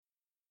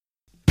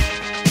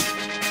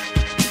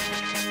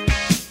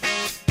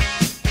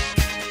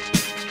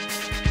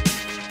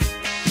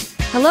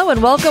Hello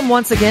and welcome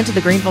once again to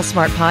the Greenville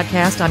Smart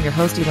Podcast. I'm your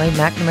host, Elaine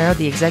McNamara,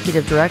 the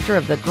Executive Director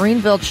of the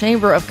Greenville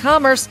Chamber of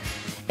Commerce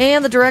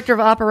and the Director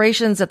of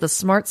Operations at the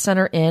Smart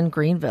Center in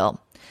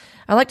Greenville.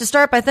 I'd like to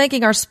start by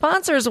thanking our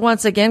sponsors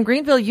once again,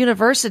 Greenville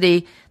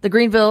University, the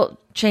Greenville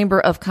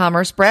Chamber of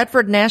Commerce,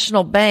 Bradford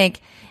National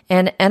Bank,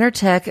 and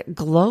Enertech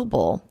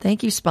Global.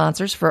 Thank you,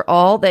 sponsors, for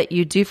all that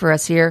you do for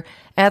us here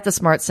at the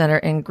Smart Center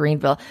in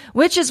Greenville,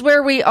 which is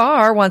where we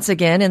are once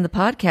again in the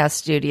podcast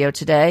studio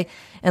today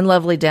in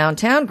lovely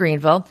downtown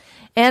Greenville.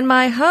 And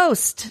my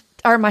guest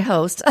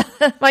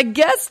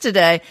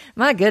today,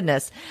 my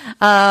goodness,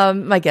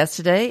 my guest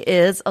today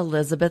is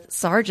Elizabeth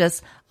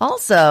Sargis,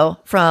 also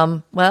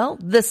from,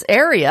 this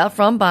area,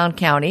 from Bond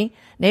County,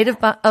 native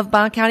of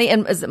Bond County.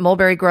 And is it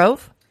Mulberry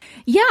Grove?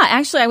 Yeah,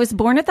 actually, I was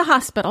born at the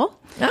hospital.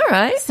 All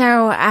right.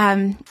 So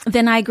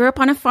then I grew up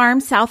on a farm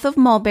south of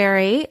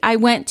Mulberry. I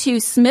went to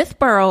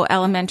Smithboro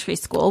Elementary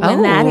School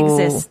when that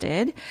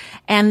existed,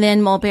 and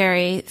then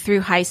Mulberry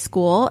through high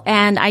school.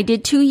 And I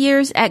did 2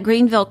 years at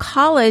Greenville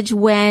College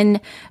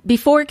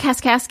before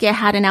Kaskaskia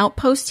had an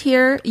outpost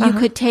here. You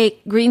could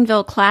take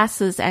Greenville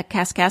classes at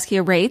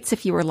Kaskaskia rates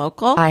if you were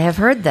local. I have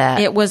heard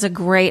that. It was a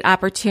great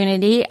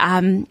opportunity.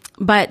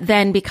 But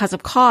then because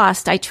of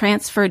cost, I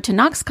transferred to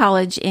Knox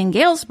College in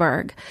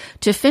Galesburg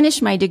to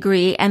finish my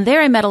degree. And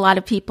there I met a lot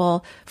of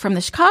people from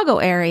the Chicago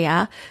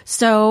area.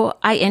 So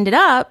I ended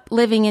up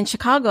living in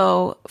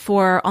Chicago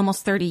for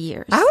almost 30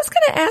 years. I was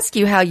going to ask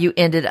you how you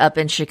ended up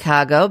in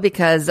Chicago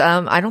because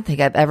I don't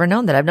think I've ever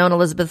known that. I've known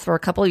Elizabeth for a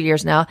couple of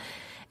years now.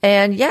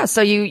 And yeah,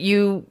 so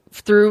you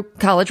through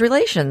college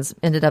relations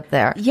ended up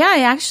there. Yeah, I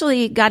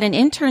actually got an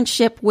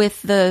internship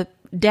with the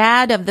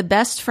dad of the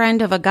best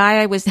friend of a guy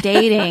I was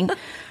dating.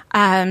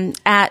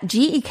 At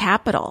GE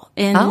Capital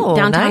in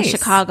downtown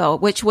Chicago,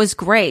 which was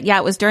great. Yeah,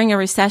 it was during a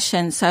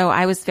recession, so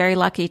I was very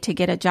lucky to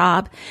get a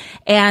job.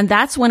 And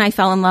that's when I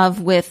fell in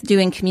love with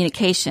doing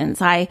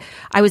communications. I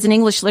was an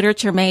English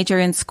literature major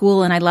in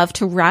school, and I loved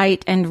to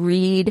write and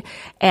read,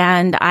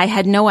 and I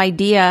had no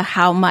idea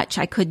how much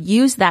I could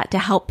use that to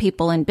help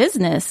people in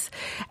business.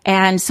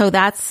 And so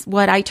that's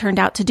what I turned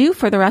out to do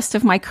for the rest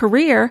of my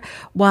career,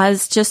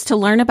 was just to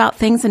learn about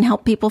things and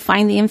help people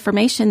find the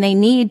information they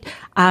need.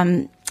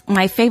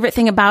 My favorite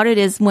thing about it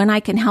is when I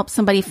can help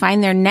somebody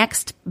find their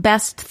next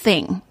best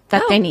thing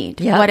that they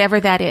need, whatever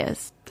that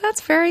is.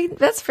 That's very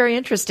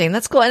interesting.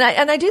 That's cool.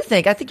 And I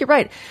think you're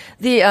right.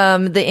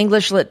 The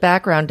English lit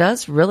background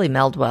does really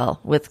meld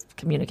well with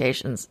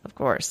communications, of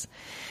course.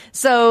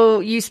 So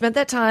you spent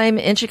that time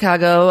in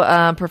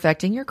Chicago,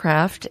 perfecting your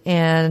craft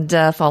and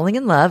falling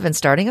in love and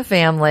starting a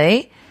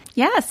family.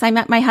 Yes, I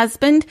met my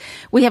husband.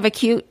 We have a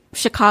cute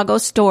Chicago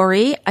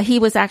story. He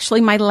was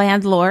actually my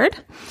landlord.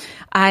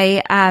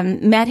 I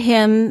met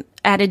him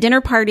at a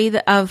dinner party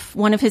of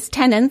one of his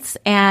tenants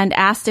and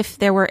asked if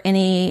there were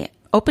any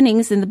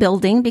openings in the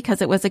building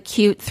because it was a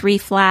cute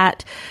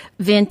 3-flat,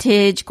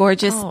 vintage,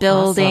 gorgeous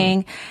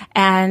building.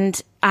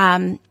 Awesome.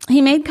 And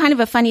he made kind of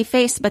a funny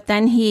face, but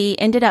then he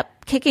ended up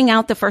kicking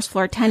out the first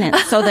floor tenant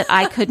so that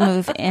I could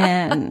move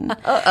in.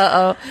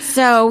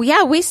 So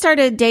yeah, we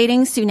started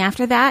dating soon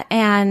after that,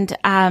 and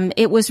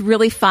it was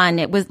really fun.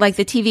 It was like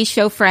the TV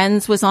show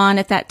Friends was on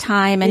at that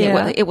time, and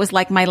it was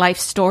like my life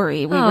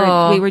story.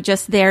 We were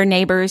just their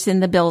neighbors in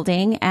the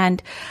building,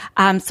 and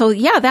so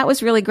yeah, that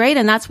was really great,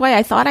 and that's why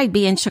I thought I'd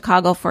be in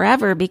Chicago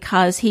forever,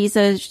 because he's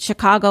a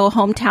Chicago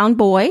hometown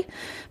boy.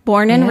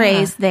 Born and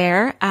raised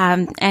there,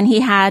 and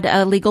he had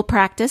a legal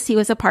practice. He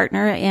was a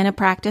partner in a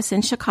practice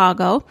in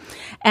Chicago,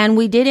 and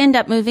we did end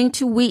up moving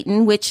to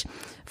Wheaton, which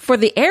for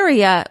the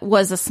area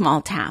was a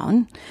small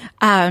town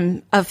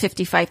of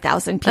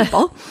 55,000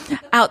 people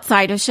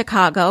outside of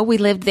Chicago. We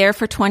lived there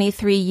for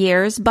 23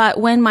 years, but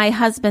when my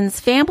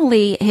husband's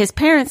family, his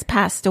parents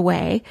passed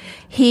away,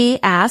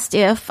 he asked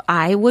if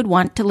I would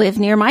want to live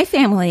near my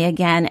family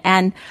again,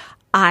 and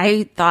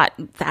I thought,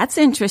 that's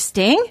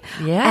interesting.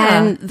 Yeah.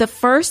 And the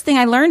first thing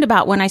I learned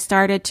about when I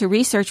started to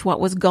research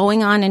what was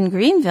going on in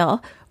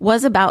Greenville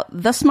was about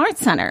the Smart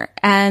Center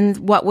and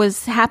what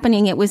was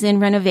happening. It was in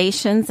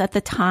renovations at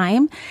the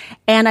time.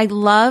 And I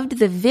loved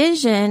the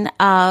vision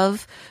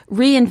of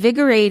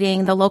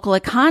reinvigorating the local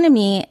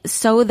economy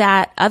so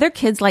that other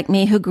kids like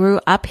me who grew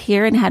up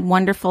here and had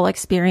wonderful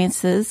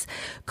experiences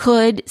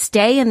could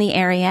stay in the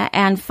area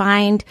and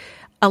find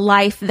a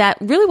life that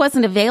really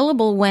wasn't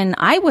available when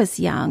I was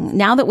young.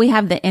 Now that we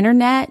have the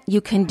internet,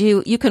 you can,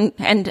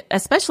 and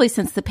especially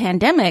since the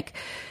pandemic,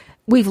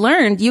 we've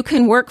learned you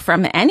can work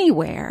from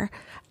anywhere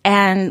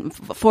and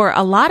for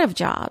a lot of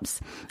jobs.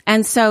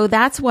 And so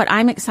that's what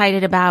I'm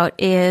excited about,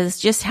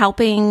 is just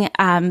helping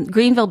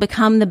Greenville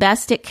become the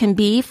best it can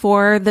be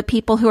for the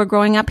people who are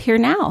growing up here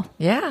now.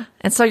 Yeah.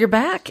 And so you're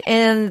back,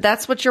 and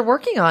that's what you're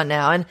working on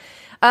now.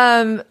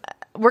 And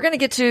we're going to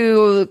get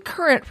to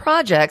current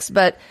projects,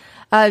 but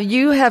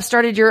you have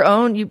started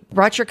you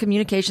brought your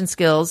communication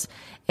skills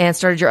and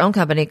started your own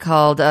company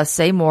called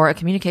Say More, a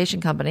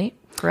communication company.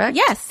 correct?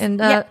 Yes.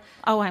 And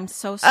oh, I'm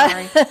so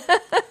sorry.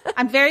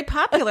 I'm very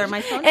popular.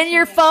 My phone. And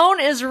your phone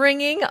is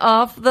ringing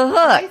off the hook.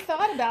 I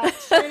thought about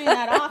turning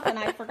that off and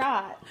I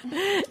forgot.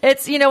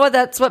 It's, you know what?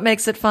 That's what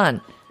makes it fun.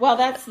 Well,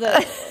 that's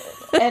the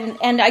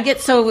and I get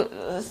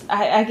it's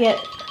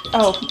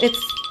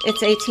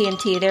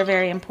AT&T. They're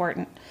very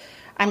important.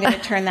 I'm going to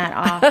turn that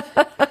off.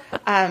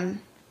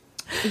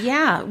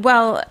 Yeah.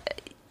 Well,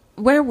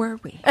 where were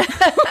we?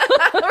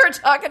 We're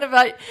talking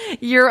about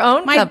your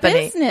own my company.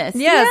 Business.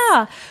 Yes.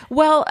 Yeah.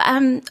 Well,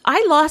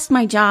 I lost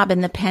my job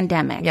in the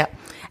pandemic. Yep.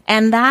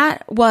 And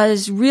that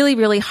was really,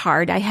 really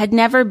hard. I had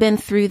never been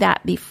through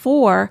that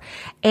before.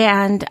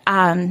 And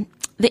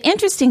the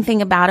interesting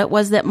thing about it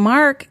was that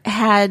Mark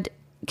had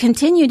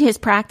continued his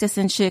practice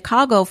in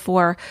Chicago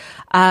for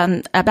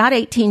about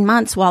 18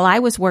 months while I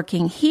was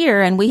working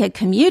here, and we had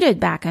commuted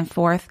back and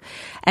forth.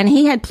 And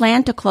he had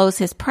planned to close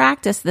his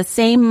practice the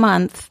same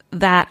month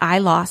that I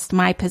lost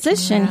my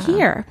position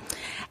here.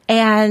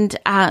 And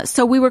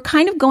so we were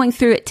kind of going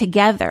through it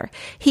together.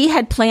 He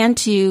had planned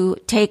to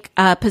take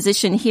a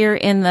position here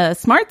in the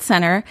Smart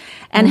Center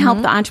and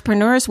help the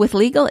entrepreneurs with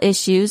legal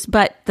issues,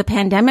 but the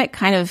pandemic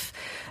kind of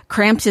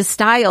cramped his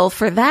style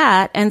for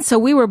that. And so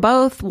we were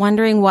both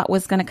wondering what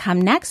was going to come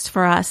next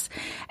for us.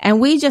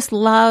 And we just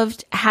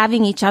loved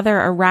having each other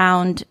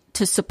around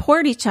to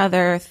support each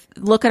other,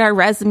 look at our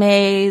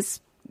resumes,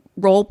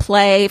 role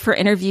play for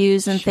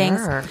interviews and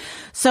things.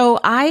 So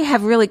I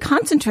have really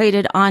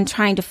concentrated on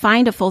trying to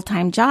find a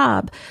full-time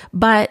job,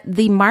 but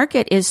the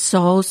market is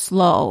so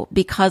slow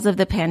because of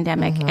the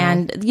pandemic.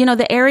 And, you know,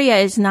 the area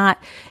is not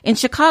in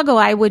Chicago.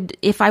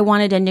 If I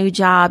wanted a new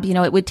job, you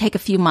know, it would take a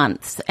few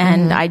months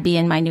and I'd be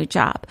in my new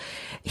job.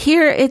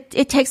 Here,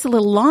 it takes a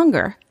little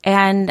longer.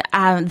 And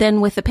then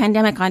with the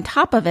pandemic on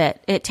top of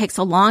it, it takes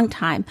a long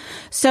time.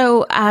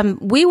 So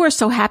we were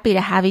so happy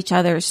to have each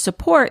other's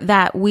support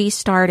that we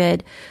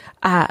started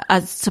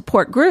a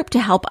support group to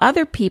help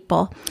other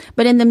people.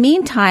 But in the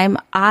meantime,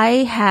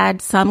 I had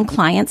some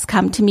clients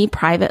come to me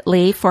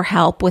privately for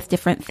help with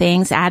different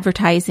things,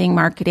 advertising,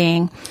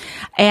 marketing.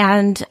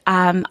 And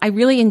I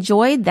really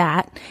enjoyed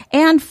that.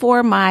 And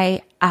for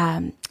my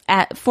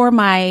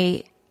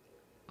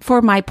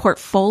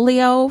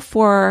portfolio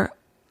for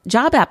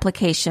job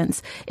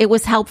applications, it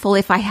was helpful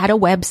if I had a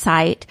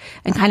website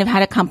and kind of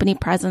had a company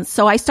presence.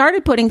 So I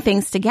started putting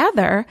things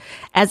together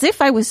as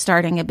if I was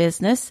starting a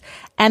business.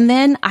 And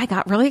then I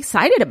got really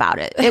excited about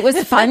it. It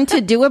was fun to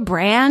do a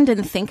brand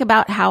and think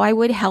about how I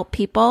would help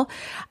people.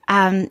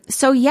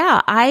 So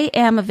yeah, I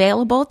am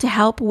available to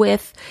help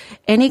with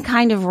any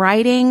kind of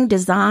writing,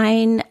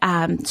 design,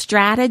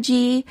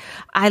 strategy.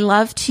 I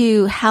love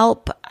to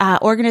help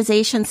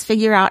organizations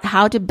figure out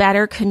how to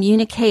better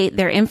communicate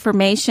their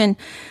information.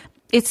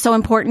 It's so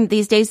important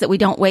these days that we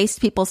don't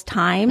waste people's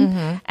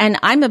time. And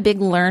I'm a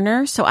big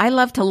learner, so I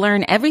love to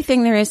learn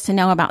everything there is to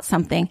know about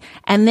something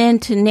and then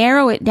to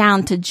narrow it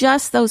down to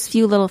just those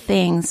few little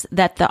things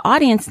that the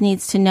audience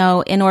needs to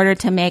know in order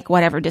to make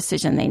whatever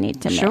decision they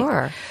need to make.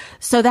 Sure.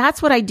 So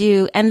that's what I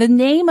do. And the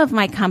name of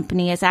my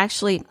company is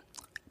actually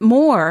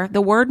More.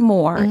 The word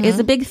more is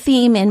a big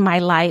theme in my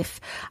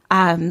life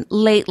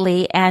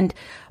lately. And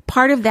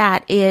part of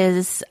that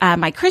is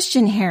my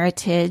Christian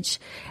heritage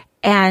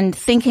and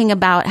thinking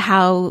about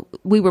how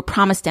we were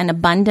promised an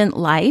abundant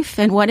life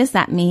and what does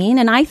that mean?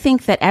 And I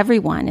think that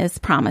everyone is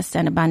promised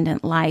an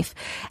abundant life.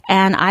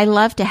 And I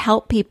love to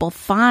help people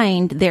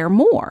find their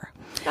more.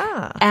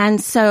 And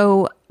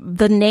so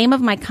the name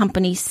of my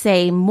company,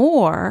 Say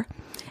More,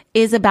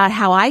 is about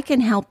how I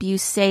can help you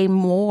say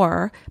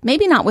more,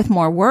 maybe not with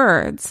more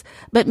words,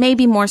 but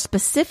maybe more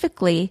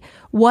specifically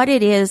what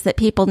it is that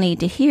people need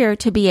to hear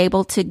to be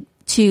able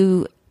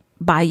to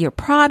buy your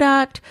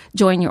product,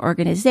 join your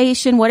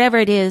organization, whatever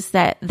it is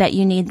that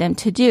you need them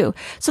to do.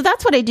 So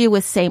that's what I do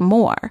with Say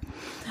More.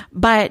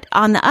 But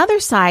on the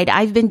other side,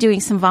 I've been doing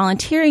some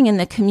volunteering in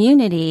the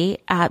community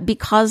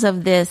because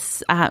of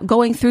this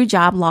going through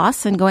job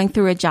loss and going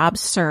through a job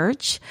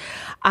search.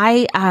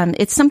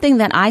 It's something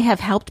that I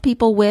have helped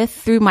people with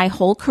through my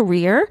whole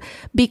career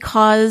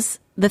because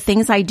the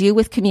things I do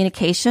with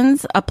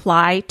communications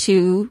apply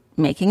to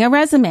making a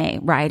resume,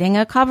 writing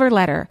a cover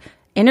letter,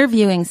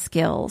 interviewing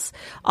skills,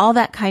 all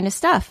that kind of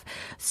stuff.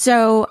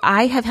 So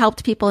I have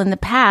helped people in the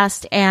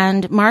past,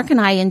 and Mark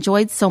and I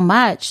enjoyed so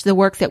much the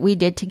work that we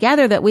did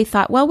together that we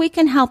thought, well, we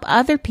can help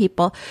other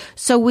people.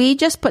 So we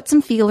just put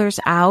some feelers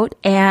out,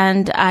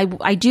 and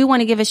I do want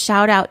to give a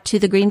shout out to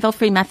the Greenville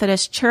Free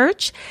Methodist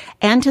Church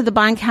and to the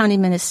Bond County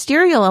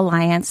Ministerial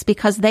Alliance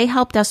because they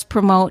helped us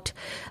promote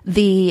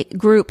the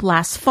group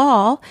last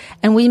fall.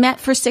 And we met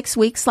for 6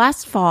 weeks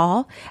last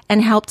fall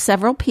and helped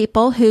several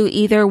people who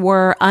either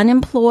were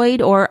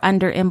unemployed or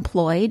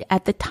underemployed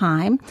at the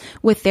time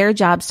with their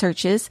job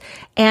searches.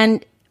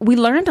 And we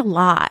learned a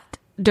lot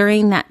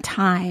during that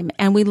time.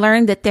 And we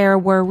learned that there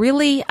were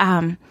really,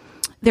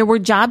 there were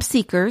job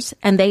seekers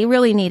and they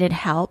really needed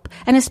help.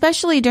 And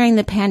especially during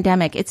the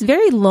pandemic, it's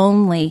very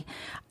lonely.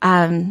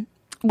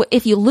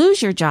 If you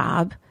lose your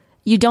job,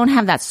 you don't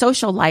have that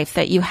social life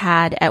that you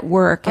had at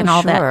work and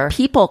all that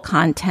people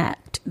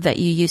contact that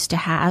you used to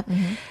have.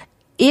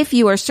 if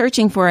you are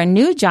searching for a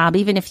new job,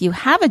 even if you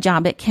have a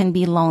job, it can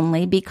be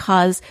lonely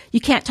because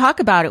you can't talk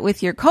about it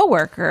with your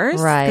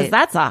coworkers. Right. Because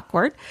that's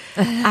awkward.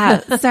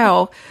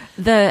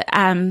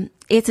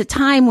 It's a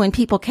time when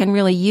people can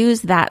really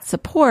use that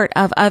support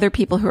of other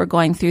people who are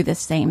going through the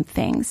same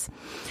things.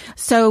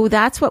 So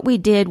that's what we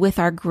did with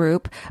our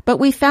group. But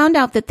we found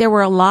out that there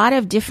were a lot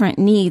of different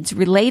needs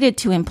related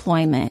to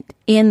employment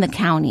in the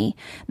county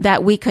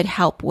that we could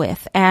help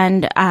with.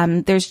 And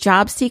there's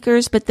job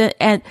seekers, but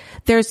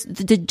there's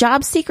the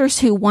job seekers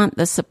who want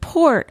the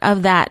support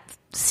of that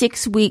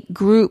 6-week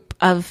group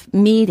of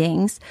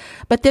meetings.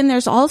 But then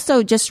there's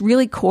also just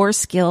really core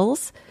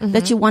skills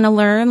that you want to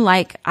learn.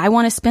 Like, I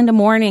want to spend a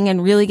morning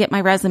and really get my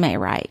resume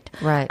right.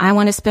 Right. I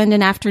want to spend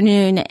an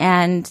afternoon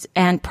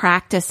and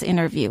practice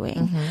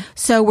interviewing.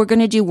 So we're going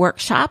to do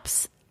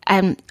workshops.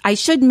 And I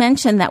should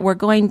mention that we're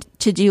going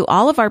to do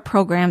all of our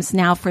programs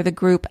now for the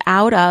group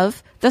out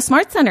of the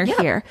Smart Center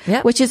here,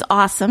 which is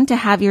awesome to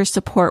have your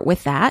support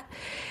with that.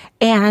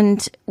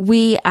 And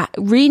we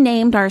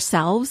renamed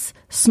ourselves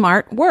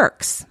Smart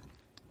Works.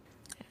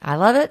 I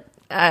love it.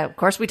 Of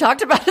course, we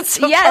talked about it,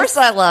 so of course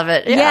I love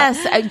it. Yeah.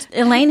 Yes,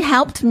 Elaine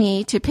helped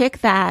me to pick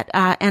that,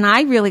 and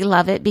I really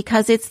love it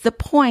because it's the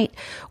point.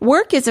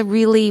 Work is a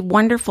really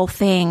wonderful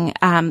thing.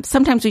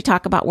 Sometimes we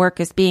talk about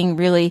work as being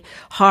really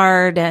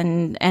hard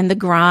and the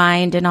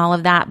grind and all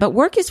of that, but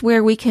work is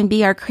where we can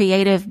be our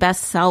creative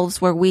best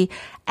selves, where we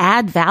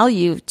add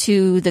value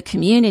to the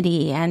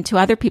community and to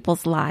other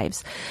people's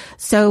lives.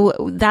 So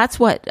that's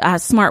what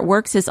Smart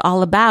Works is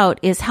all about,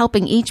 is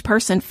helping each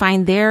person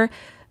find their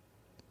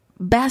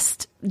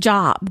best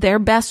job, their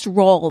best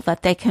role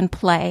that they can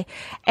play.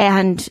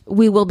 And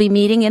we will be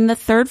meeting in the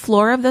 3rd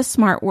floor of the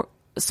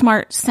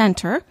Smart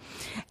Center.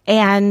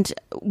 And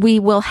we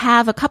will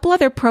have a couple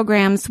other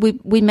programs.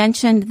 We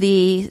mentioned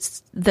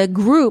the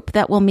group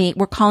that will meet.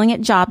 We're calling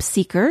it Job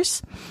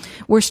Seekers.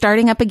 We're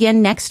starting up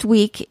again next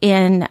week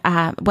in,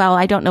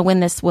 I don't know when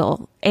this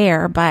will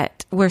air,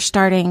 but we're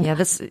starting.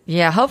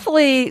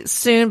 Hopefully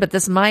soon, but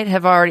it might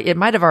have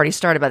already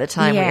started by the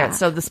time we get.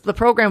 So the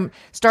program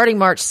starting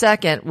March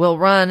 2nd will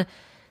run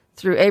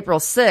through April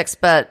 6th,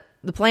 but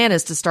the plan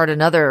is to start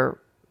another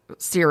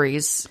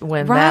series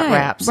when that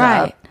wraps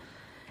up.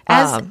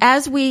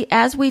 As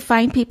we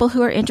find people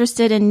who are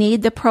interested and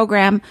need the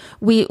program,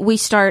 we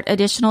start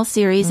additional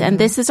series. And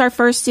this is our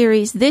first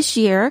series this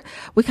year.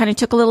 We kind of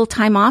took a little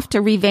time off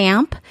to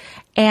revamp.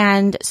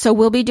 And so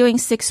we'll be doing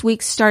 6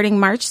 weeks starting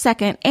March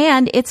 2nd.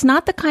 And it's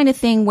not the kind of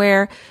thing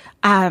where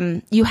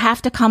you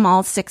have to come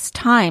all 6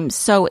 times.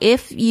 So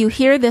if you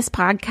hear this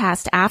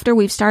podcast after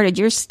we've started,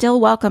 you're still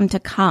welcome to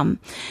come.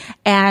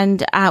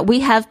 And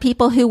we have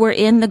people who were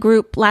in the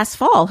group last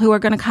fall who are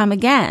going to come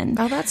again.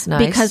 Oh, that's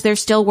nice. Because they're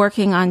still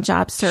working on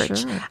job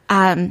search.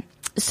 Sure.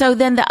 So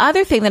then the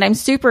other thing that I'm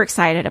super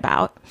excited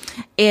about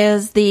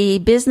is the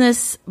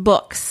business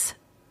books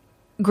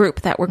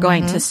group that we're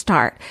going to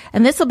start.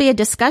 And this will be a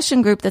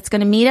discussion group that's going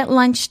to meet at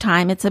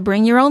lunchtime. It's a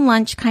bring your own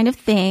lunch kind of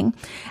thing.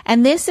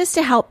 And this is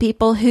to help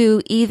people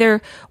who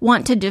either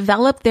want to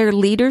develop their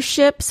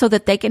leadership so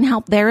that they can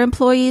help their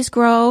employees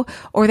grow,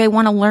 or they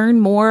want to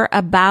learn more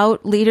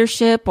about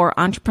leadership or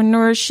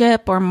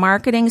entrepreneurship or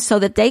marketing so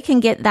that they can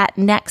get that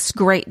next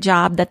great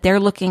job that they're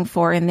looking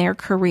for in their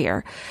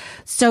career.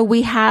 So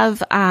we have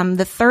the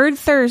 3rd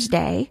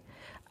Thursday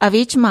of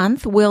each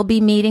month, we'll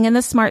be meeting in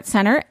the Smart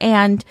Center,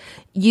 and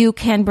you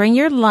can bring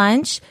your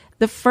lunch.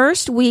 The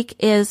first week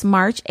is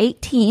March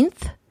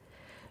 18th.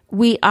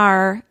 We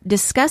are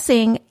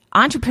discussing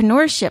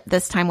entrepreneurship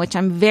this time, which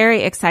I'm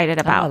very excited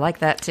about. Oh, I like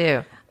that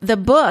too. The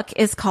book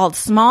is called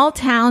Small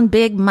Town,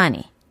 Big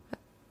Money.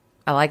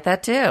 I like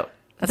that too.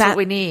 That's what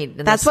we need.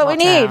 That's what we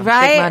need,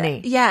 right? Big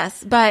money.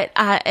 Yes, but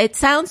it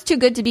sounds too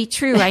good to be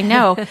true, I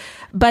know.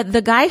 But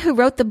the guy who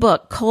wrote the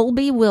book,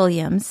 Colby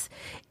Williams,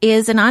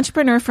 is an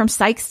entrepreneur from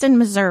Sikeston,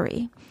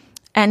 Missouri.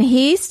 And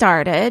he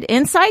started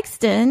in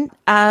Sikeston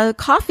a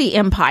coffee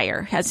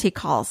empire, as he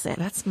calls it.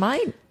 That's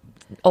my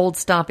old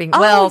stomping.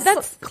 Well,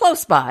 that's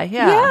close by.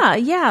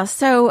 Yeah.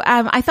 So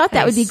I thought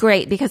that would be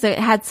great because it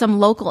had some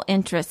local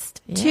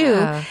interest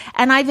too.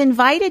 And I've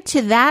invited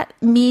to that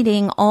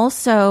meeting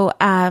also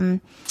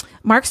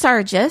Mark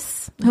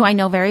Sargis, who I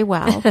know very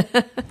well.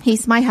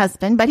 He's my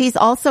husband, but he's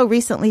also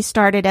recently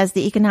started as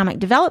the Economic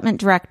Development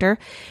Director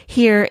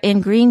here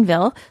in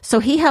Greenville. So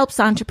he helps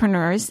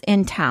entrepreneurs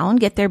in town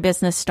get their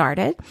business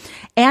started.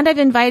 And I've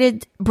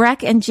invited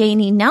Breck and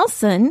Janie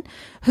Nelson,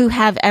 who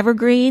have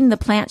Evergreen, the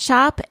plant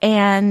shop,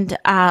 and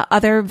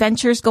other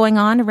ventures going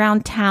on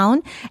around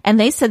town. And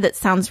they said that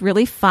sounds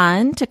really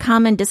fun to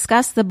come and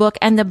discuss the book.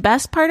 And the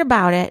best part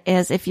about it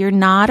is if you're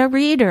not a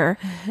reader,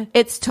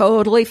 it's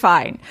totally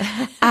fine.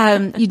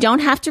 You don't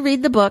have to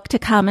read the book to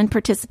come and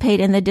participate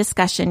in the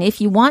discussion.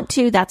 If you want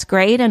to, that's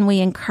great, and we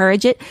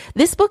encourage it.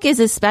 This book is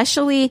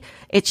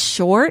it's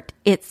short,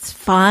 it's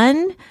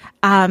fun.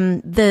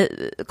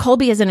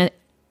 Colby is an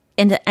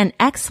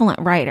excellent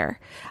writer.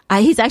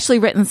 He's actually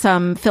written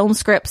some film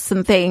scripts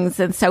and things,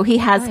 and so he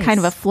has kind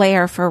of a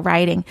flair for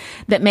writing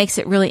that makes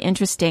it really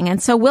interesting.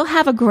 And so we'll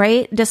have a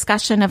great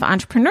discussion of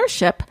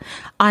entrepreneurship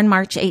on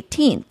March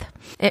 18th.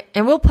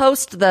 And we'll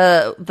post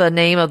the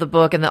name of the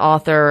book and the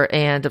author,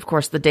 and of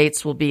course the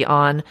dates will be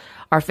on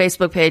our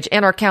Facebook page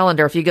and our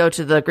calendar. If you go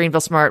to the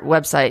Greenville Smart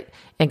website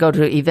and go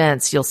to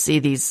events, you'll see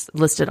these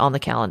listed on the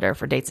calendar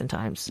for dates and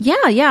times.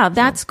 Yeah,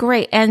 that's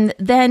great. And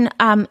then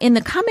in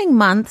the coming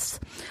months,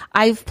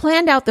 I've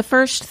planned out the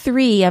first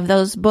 3 of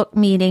those book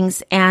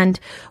meetings, and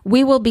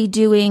we will be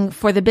doing,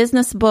 for the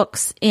business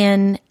books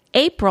in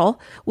April,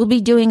 we'll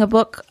be doing a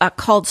book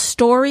called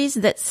Stories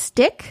That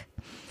Stick.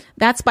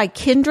 That's by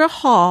Kendra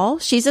Hall.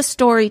 She's a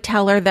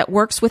storyteller that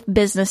works with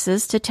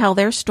businesses to tell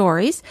their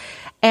stories.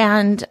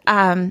 And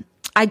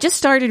I just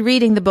started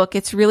reading the book.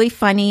 It's really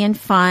funny and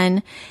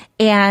fun.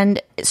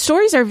 And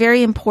stories are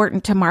very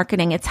important to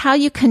marketing. It's how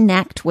you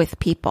connect with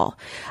people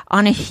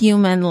on a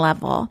human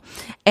level.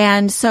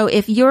 And so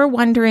if you're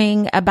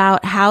wondering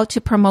about how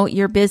to promote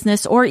your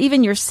business or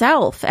even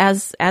yourself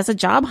as a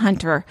job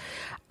hunter,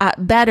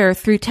 better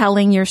through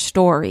telling your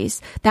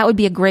stories, that would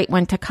be a great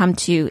one to come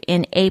to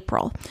in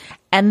April.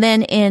 And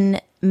then in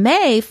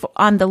May,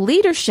 on the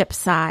leadership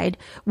side,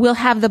 we'll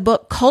have the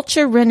book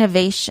Culture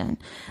Renovation.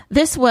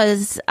 This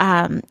was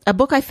a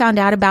book I found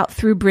out about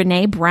through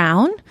Brene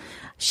Brown.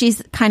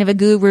 She's kind of a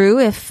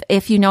guru.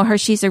 If you know her,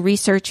 she's a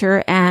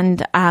researcher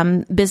and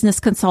business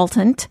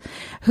consultant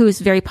who's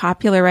very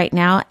popular right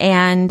now.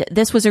 And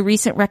this was a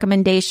recent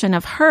recommendation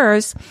of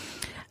hers.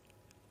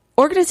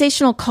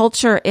 Organizational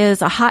culture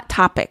is a hot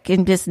topic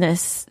in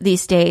business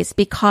these days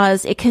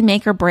because it can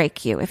make or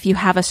break you if you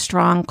have a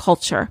strong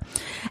culture.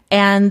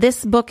 And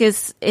this book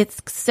it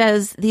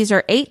says these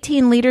are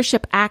 18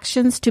 leadership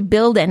actions to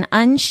build an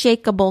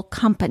unshakable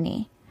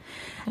company.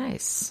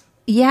 Nice.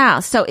 Yeah.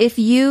 So if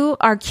you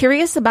are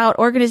curious about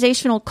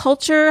organizational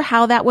culture,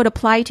 how that would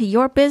apply to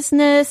your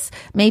business,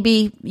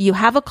 maybe you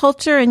have a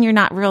culture and you're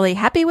not really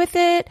happy with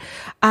it,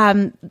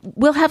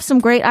 we'll have some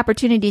great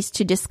opportunities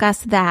to discuss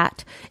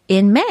that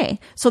in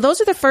May. So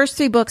those are the first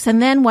 3 books. And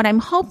then what I'm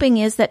hoping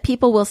is that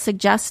people will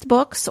suggest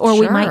books, or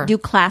we might do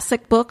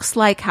classic books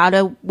like How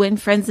to Win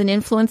Friends and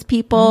Influence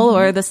People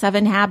or the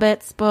 7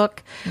 Habits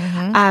book,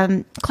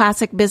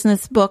 classic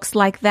business books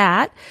like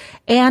that.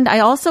 And I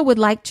also would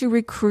like to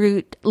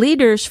recruit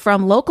leaders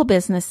from local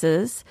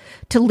businesses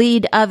to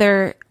lead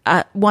other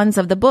ones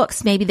of the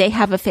books. Maybe they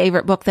have a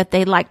favorite book that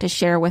they'd like to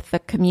share with the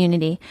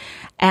community.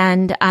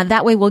 And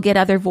that way we'll get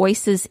other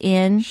voices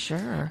in.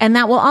 Sure. And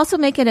that will also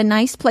make it a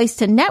nice place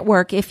to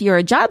network. If you're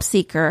a job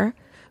seeker,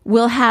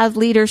 we'll have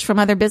leaders from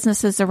other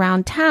businesses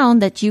around town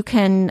that you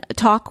can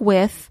talk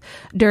with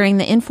during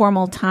the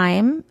informal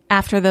time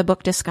after the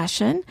book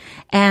discussion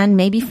and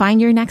maybe find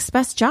your next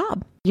best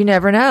job. You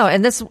never know.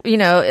 And this,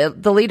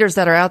 the leaders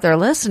that are out there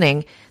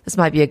listening, this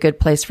might be a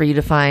good place for you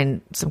to find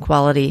some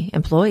quality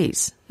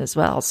employees as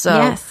well. So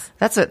yes.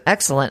 That's an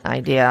excellent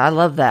idea. I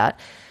love that.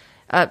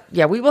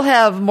 We will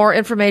have more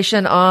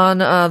information on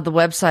the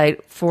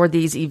website for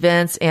these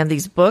events and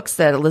these books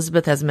that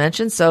Elizabeth has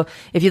mentioned. So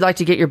if you'd like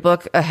to get your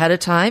book ahead of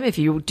time, if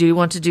you do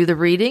want to do the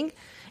reading,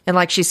 and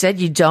like she said,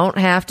 you don't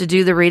have to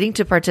do the reading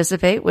to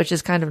participate, which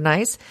is kind of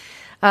nice.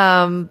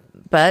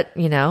 But,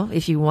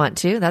 if you want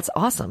to, that's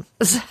awesome.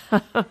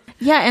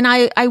 Yeah. And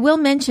I will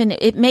mention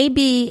it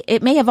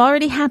may have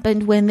already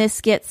happened when this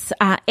gets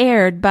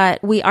aired,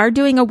 but we are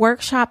doing a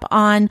workshop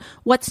on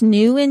what's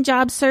new in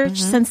job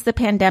search since the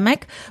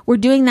pandemic. We're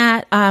doing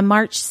that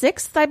March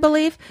 6th, I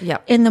believe,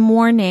 in the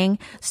morning.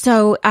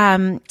 So,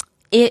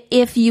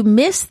 if you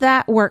miss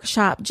that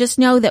workshop, just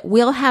know that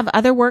we'll have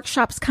other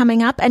workshops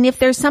coming up. And if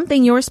there's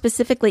something you're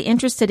specifically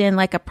interested in,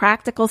 like a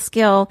practical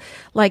skill,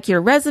 like your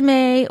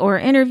resume or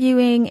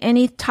interviewing,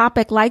 any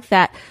topic like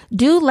that,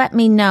 do let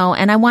me know.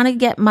 And I want to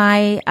get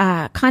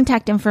my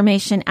contact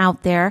information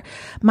out there.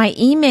 My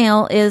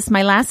email is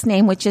my last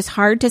name, which is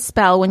hard to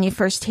spell when you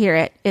first hear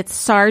it. It's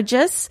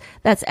Sargis.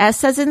 That's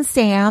S as in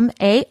Sam,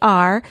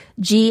 A-R,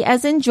 G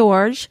as in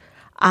George,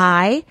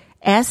 I,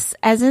 S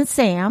as in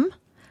Sam,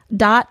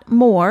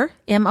 .more,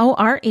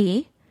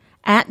 M-O-R-E,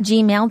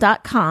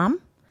 @gmail.com.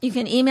 You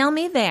can email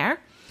me there,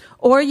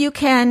 or you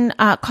can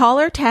call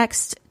or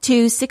text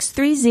to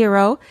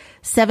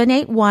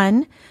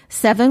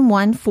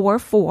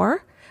 630-781-7144.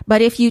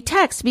 But if you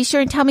text, be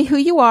sure and tell me who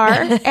you are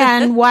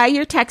and why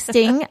you're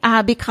texting,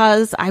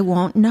 because I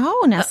won't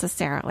know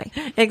necessarily.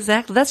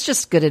 Exactly. That's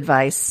just good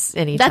advice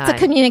anytime. That's a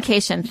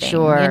communication thing,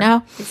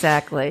 Sure.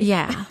 Exactly.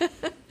 Yeah.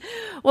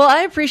 Well,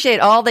 I appreciate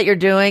all that you're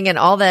doing and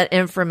all that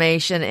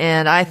information,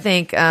 and I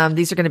think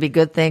these are going to be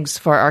good things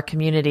for our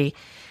community.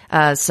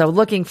 So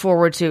looking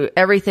forward to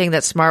everything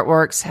that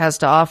SmartWorks has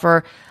to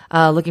offer.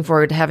 Looking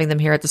forward to having them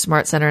here at the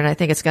Smart Center, and I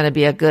think it's going to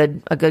be a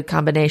good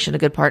combination, a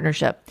good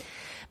partnership.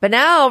 But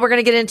now we're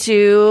going to get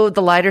into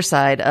the lighter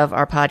side of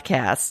our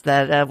podcast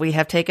that we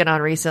have taken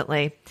on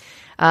recently.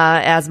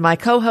 As my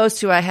co-hosts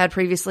who I had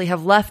previously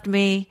have left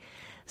me,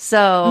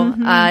 so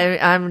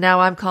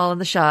I'm calling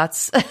the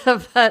shots.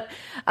 But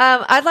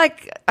I'd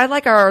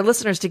like our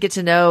listeners to get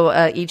to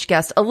know each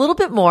guest a little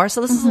bit more. So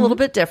this is a little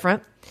bit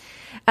different.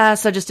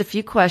 So just a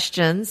few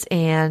questions,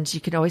 and you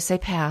can always say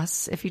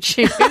pass if you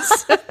choose.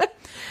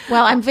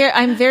 Well, I'm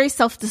very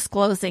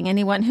self-disclosing.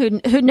 Anyone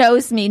who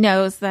knows me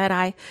knows that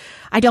I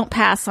don't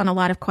pass on a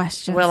lot of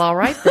questions. Well, all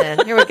right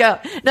then. Here we go.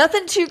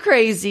 Nothing too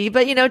crazy,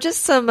 but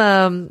just some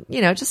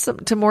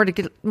more to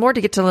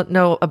get to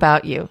know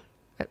about you.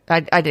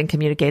 I didn't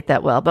communicate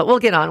that well, but we'll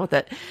get on with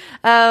it.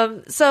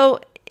 So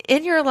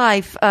in your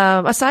life,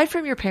 aside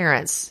from your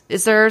parents,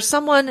 is there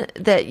someone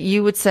that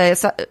you would say,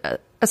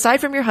 aside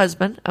from your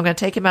husband, I'm going to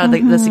take him out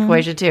of this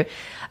equation too,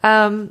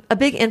 a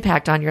big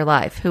impact on your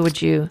life? Who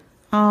would you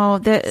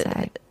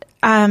say?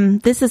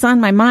 This is on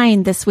my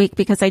mind this week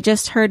because I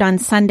just heard on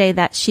Sunday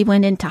that she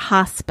went into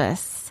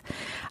hospice.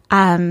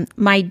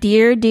 My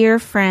dear, dear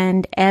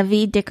friend,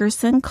 Evie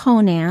Dickerson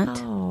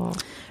Conant,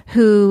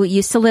 who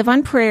used to live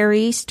on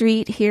Prairie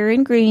Street here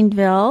in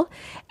Greenville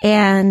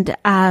and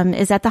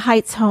is at the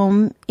Heights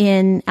home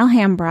in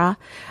Alhambra.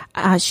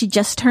 She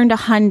just turned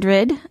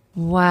 100.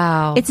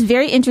 Wow. It's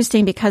very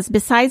interesting because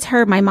besides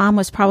her, my mom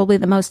was probably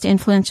the most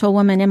influential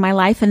woman in my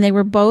life, and they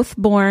were both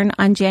born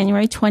on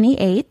January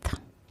 28th.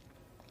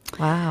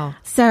 Wow.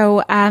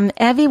 So,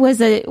 Evie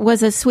was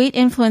a sweet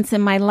influence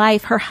in my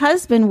life. Her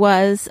husband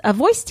was a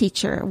voice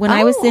teacher. When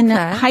I was in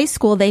high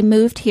school, they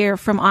moved here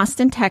from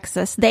Austin,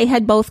 Texas. They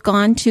had both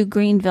gone to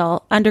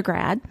Greenville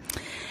undergrad,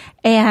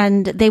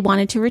 and they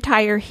wanted to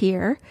retire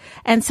here.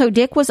 And so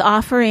Dick was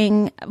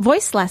offering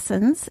voice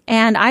lessons,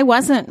 and I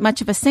wasn't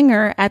much of a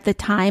singer at the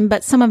time,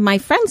 but some of my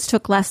friends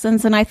took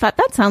lessons, and I thought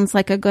that sounds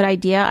like a good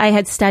idea. I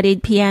had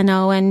studied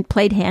piano and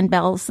played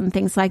handbells and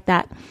things like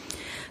that.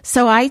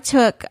 So I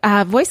took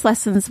voice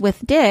lessons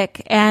with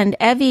Dick, and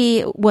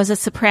Evie was a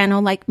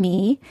soprano like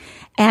me,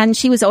 and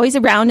she was always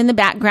around in the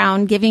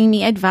background giving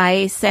me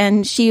advice,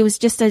 and she was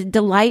just a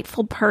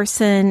delightful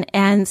person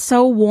and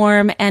so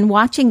warm. And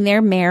watching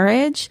their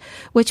marriage,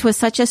 which was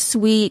such a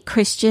sweet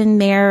Christian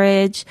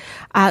marriage,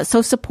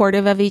 so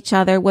supportive of each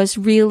other, was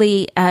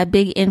really a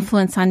big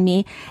influence on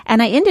me.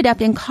 And I ended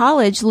up in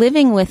college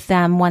living with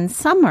them one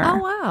summer. Oh,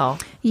 wow.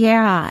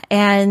 Yeah.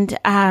 And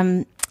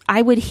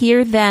I would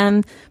hear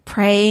them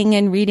praying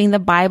and reading the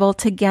Bible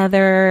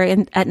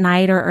together at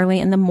night or early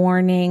in the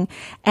morning.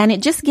 And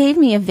it just gave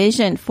me a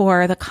vision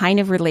for the kind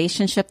of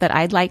relationship that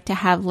I'd like to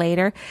have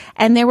later.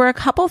 And there were a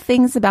couple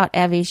things about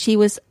Evie. She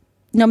was,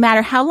 no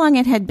matter how long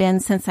it had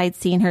been since I'd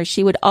seen her,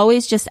 she would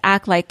always just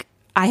act like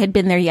I had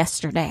been there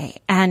yesterday.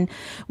 And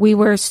we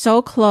were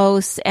so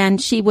close,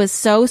 and she was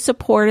so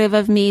supportive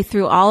of me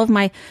through all of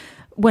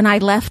when I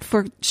left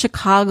for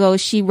Chicago.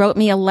 She wrote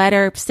me a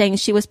letter saying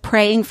she was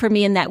praying for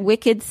me in that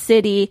wicked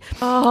city,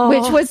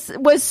 which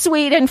was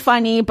sweet and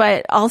funny,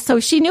 but also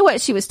she knew what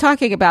she was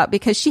talking about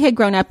because she had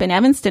grown up in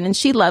Evanston and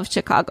she loved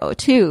Chicago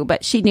too,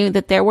 but she knew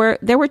that there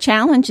were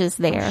challenges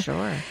there. Oh,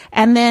 sure.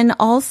 And then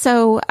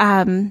also,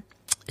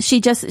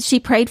 she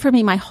prayed for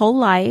me my whole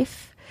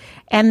life.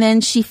 And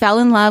then she fell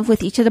in love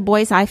with each of the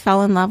boys I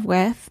fell in love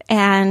with,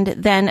 and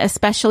then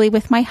especially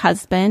with my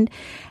husband.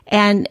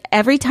 And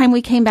every time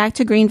we came back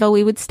to Greenville,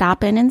 we would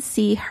stop in and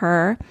see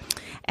her.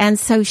 And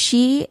so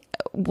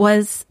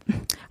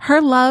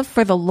her love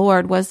for the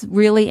Lord was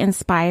really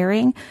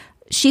inspiring.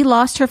 She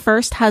lost her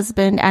first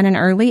husband at an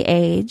early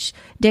age.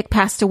 Dick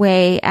passed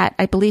away at,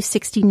 I believe,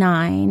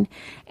 69.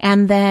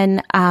 And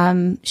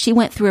then she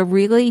went through a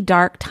really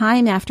dark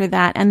time after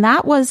that. And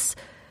that was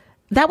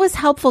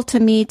helpful to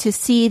me to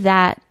see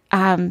that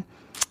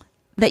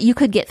that you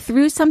could get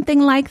through something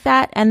like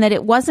that, and that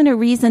it wasn't a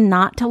reason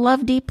not to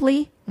love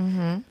deeply,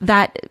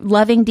 that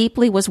loving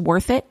deeply was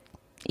worth it,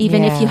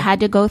 even if you had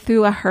to go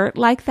through a hurt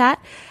like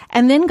that.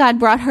 And then God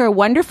brought her a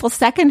wonderful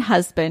second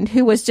husband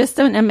who was just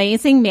an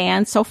amazing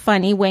man, so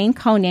funny, Wayne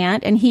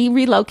Conant, and he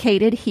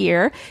relocated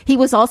here. He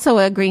was also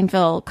a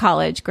Greenville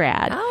College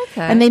grad. Oh,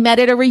 okay. And they met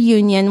at a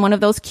reunion, one of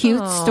those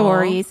cute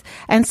stories.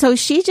 And so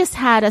she just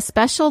had a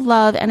special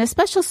love and a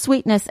special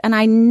sweetness, and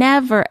I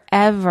never,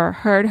 ever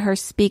heard her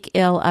speak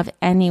ill of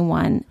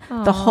anyone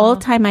the whole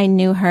time I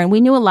knew her. And we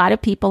knew a lot of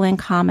people in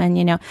common,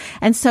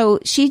 And so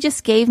she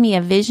just gave me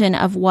a vision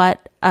of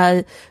what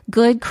a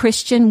good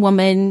Christian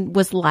woman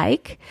was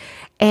like.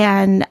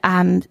 And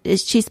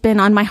she's been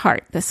on my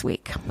heart this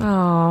week.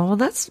 Oh, well,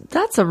 that's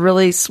a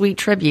really sweet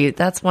tribute.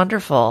 That's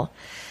wonderful.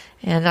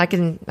 And I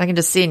can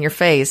just see in your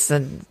face,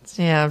 and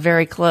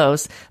very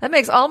close. That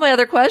makes all my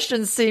other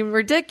questions seem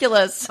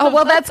ridiculous. Oh,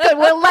 well, that's good.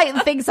 We'll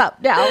lighten things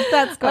up now.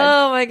 That's good.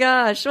 Oh my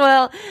gosh.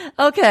 Well,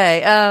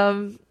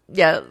 okay.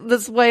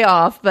 That's way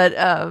off, but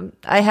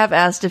I have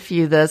asked a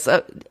few this.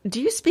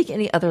 Do you speak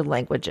any other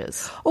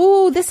languages?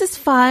 Oh, this is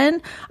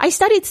fun. I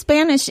studied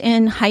Spanish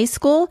in high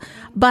school,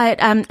 but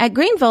at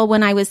Greenville,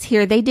 when I was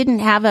here, they didn't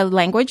have a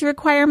language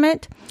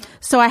requirement.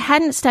 So I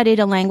hadn't studied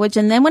a language.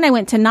 And then when I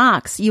went to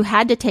Knox, you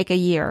had to take a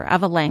year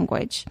of a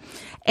language.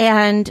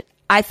 And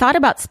I thought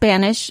about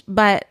Spanish,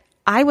 but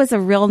I was a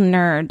real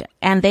nerd,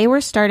 and they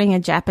were starting a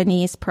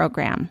Japanese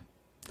program.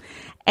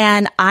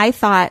 And I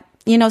thought,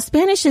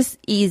 Spanish is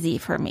easy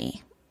for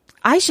me.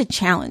 I should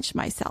challenge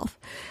myself.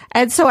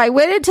 And so I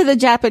went into the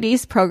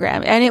Japanese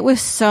program, and it was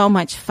so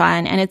much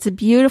fun. And it's a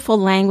beautiful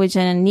language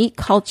and a neat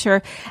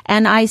culture.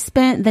 And I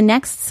spent the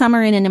next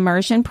summer in an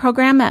immersion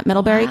program at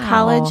Middlebury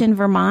College in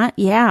Vermont.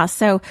 Yeah.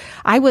 So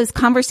I was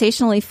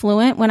conversationally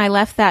fluent when I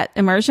left that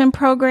immersion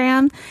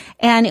program.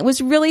 And it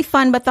was really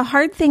fun. But the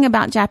hard thing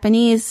about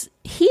Japanese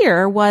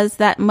here was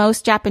that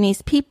most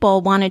Japanese people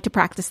wanted to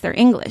practice their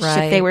English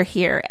if they were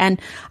here. And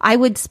I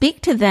would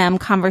speak to them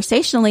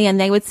conversationally, and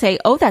they would say,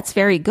 "Oh, that's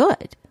very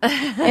good,"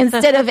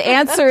 instead of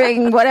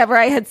answering whatever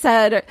I had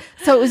said.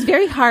 So it was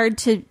very hard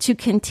to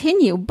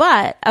continue.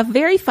 But a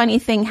very funny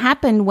thing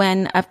happened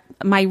when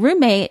my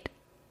roommate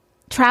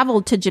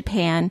traveled to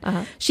Japan.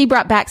 She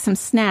brought back some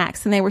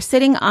snacks, and they were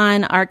sitting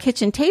on our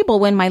kitchen table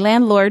when my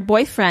landlord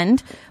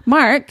boyfriend,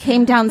 Mark,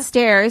 came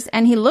downstairs,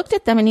 and he looked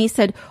at them and he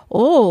said,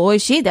 "Oh,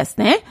 oishii desu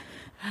ne?"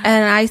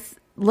 And I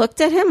looked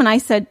at him and I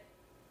said,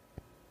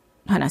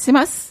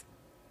 "Hanashimasu."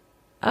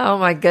 Oh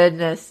my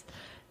goodness.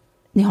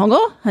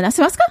 "Nihongo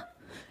hanashimasu ka?"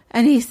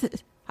 And he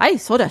said, "Ai,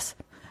 so desu."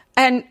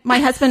 And my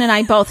husband and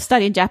I both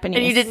studied Japanese.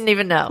 And you didn't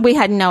even know. We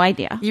had no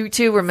idea. You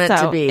two were meant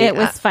to be. It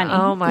was funny.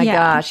 Oh my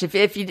gosh.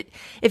 If you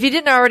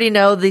didn't already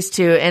know these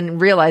two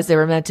and realize they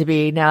were meant to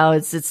be, now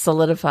it's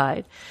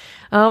solidified.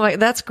 Oh my,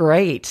 that's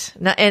great.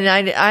 And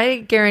I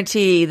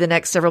guarantee the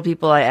next several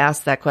people I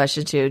ask that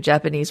question to,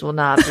 Japanese will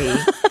not be.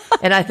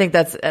 And I think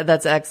that's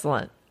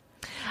excellent.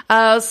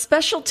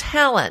 Special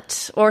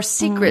talent or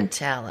secret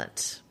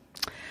talent.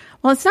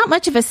 Well, it's not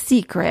much of a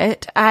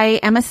secret. I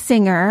am a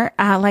singer.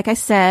 Like I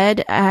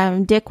said,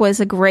 Dick was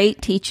a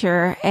great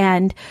teacher,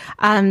 and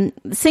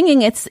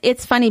singing,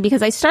 it's funny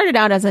because I started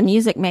out as a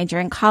music major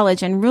in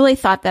college and really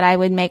thought that I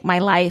would make my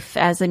life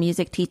as a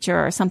music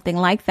teacher or something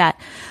like that.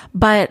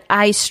 But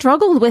I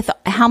struggled with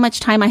how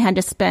much time I had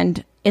to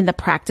spend in the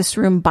practice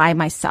room by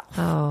myself.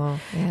 Oh,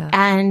 yeah.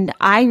 And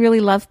I really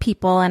love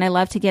people, and I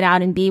love to get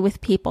out and be with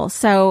people.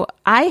 So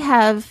I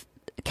have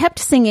kept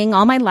singing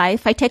all my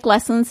life. I take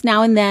lessons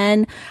now and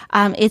then.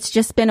 It's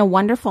just been a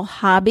wonderful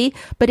hobby,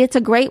 but it's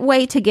a great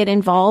way to get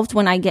involved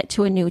when I get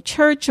to a new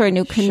church or a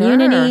new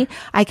community. Sure.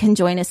 I can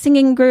join a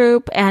singing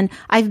group, and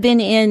I've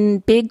been in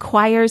big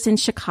choirs in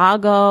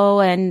Chicago,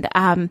 and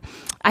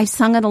I've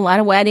sung at a lot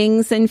of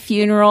weddings and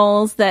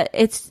funerals. That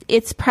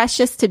it's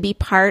precious to be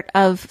part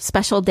of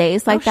special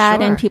days like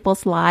that in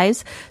people's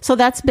lives. So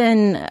that's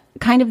been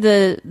kind of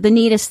the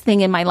neatest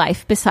thing in my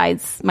life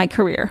besides my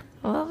career.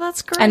 Well,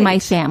 that's great. And my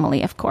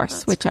family, of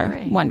course, which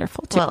are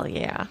wonderful too. Well,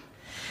 yeah.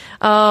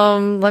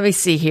 Let me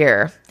see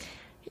here.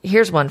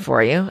 Here's one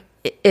for you.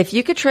 If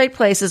you could trade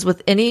places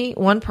with any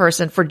one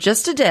person for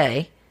just a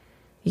day,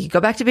 you could go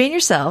back to being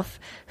yourself,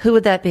 who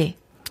would that be?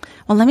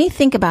 Well, let me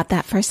think about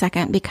that for a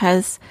second,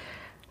 because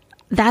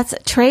that's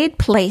trade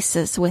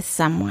places with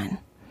someone.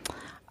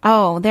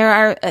 Oh,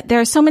 there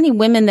are so many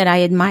women that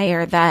I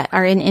admire that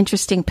are in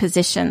interesting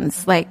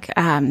positions. Like,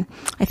 I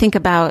think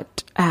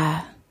about,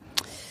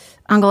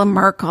 Angela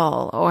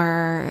Merkel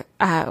or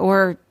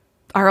our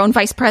own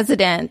vice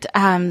president.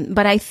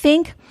 But I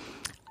think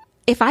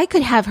if I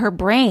could have her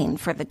brain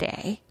for the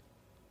day,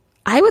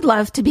 I would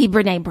love to be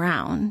Brené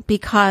Brown,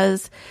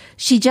 because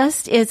she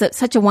just is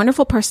such a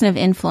wonderful person of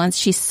influence.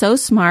 She's so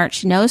smart.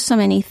 She knows so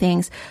many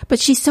things, but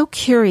she's so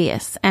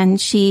curious, and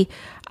she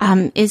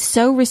is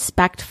so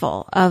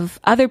respectful of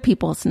other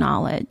people's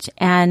knowledge.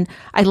 And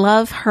I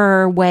love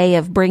her way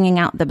of bringing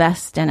out the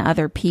best in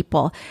other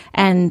people.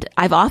 And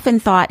I've often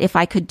thought if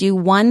I could do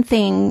one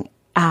thing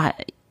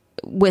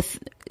with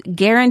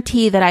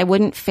guarantee that I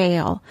wouldn't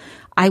fail,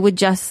 I would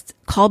just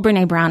call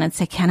Brené Brown and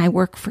say, "Can I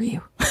work for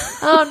you?"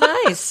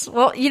 Oh, nice.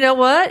 Well, you know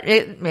what?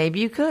 Maybe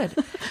you could.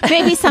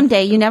 Maybe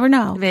someday. You never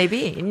know.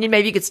 Maybe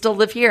you could still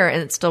live here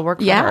and still work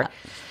for her.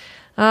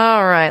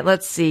 All right.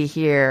 Let's see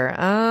here.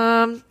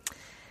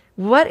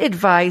 What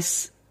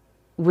advice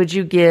would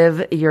you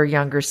give your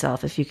younger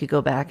self if you could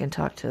go back and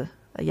talk to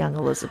a young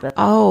Elizabeth?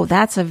 Oh,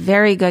 that's a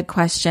very good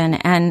question.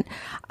 And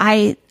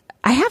I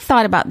have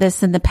thought about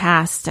this in the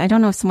past. I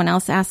don't know if someone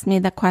else asked me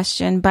the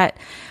question, but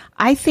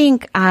I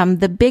think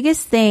the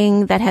biggest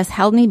thing that has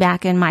held me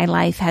back in my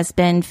life has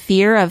been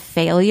fear of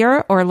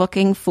failure or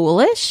looking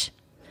foolish.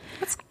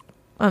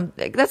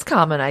 That's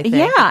common, I think.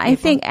 Yeah, I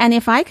think. And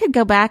if I could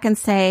go back and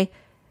say,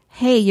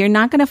 hey, you're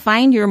not going to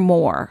find your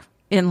more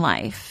in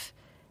life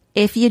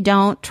if you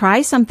don't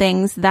try some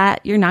things that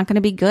you're not going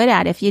to be good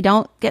at, if you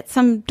don't get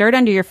some dirt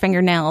under your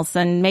fingernails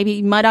and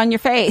maybe mud on your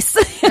face.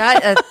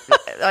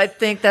 I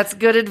think that's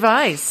good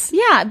advice.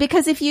 Yeah,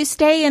 because if you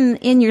stay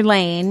in your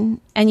lane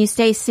and you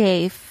stay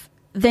safe,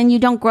 then you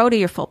don't grow to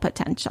your full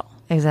potential.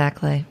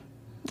 Exactly.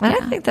 And I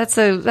think that's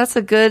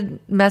a good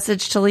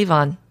message to leave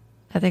on.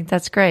 I think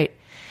that's great.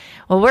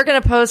 Well, we're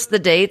going to post the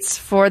dates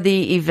for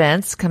the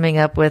events coming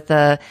up with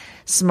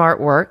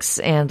SmartWorks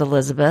and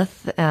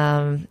Elizabeth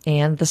and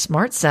the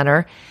Smart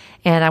Center.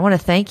 And I want to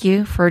thank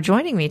you for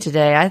joining me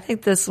today. I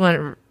think this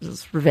went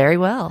very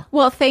well.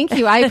 Well, thank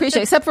you. I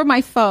appreciate it, except for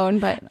my phone.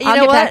 But you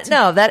know what?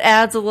 No, that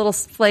adds a little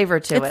flavor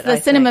to it. It's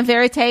the cinema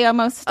verite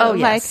almost,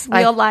 like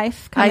real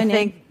life coming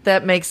in.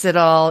 that makes it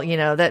all,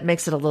 that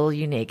makes it a little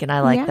unique. And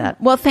I like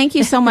that. Well, thank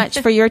you so much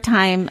for your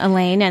time,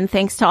 Elaine. And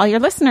thanks to all your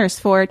listeners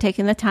for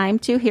taking the time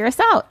to hear us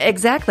out.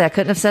 Exactly. I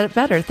couldn't have said it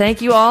better.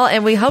 Thank you all.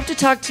 And we hope to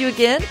talk to you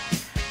again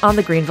on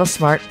the Greenville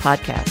Smart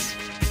Podcast.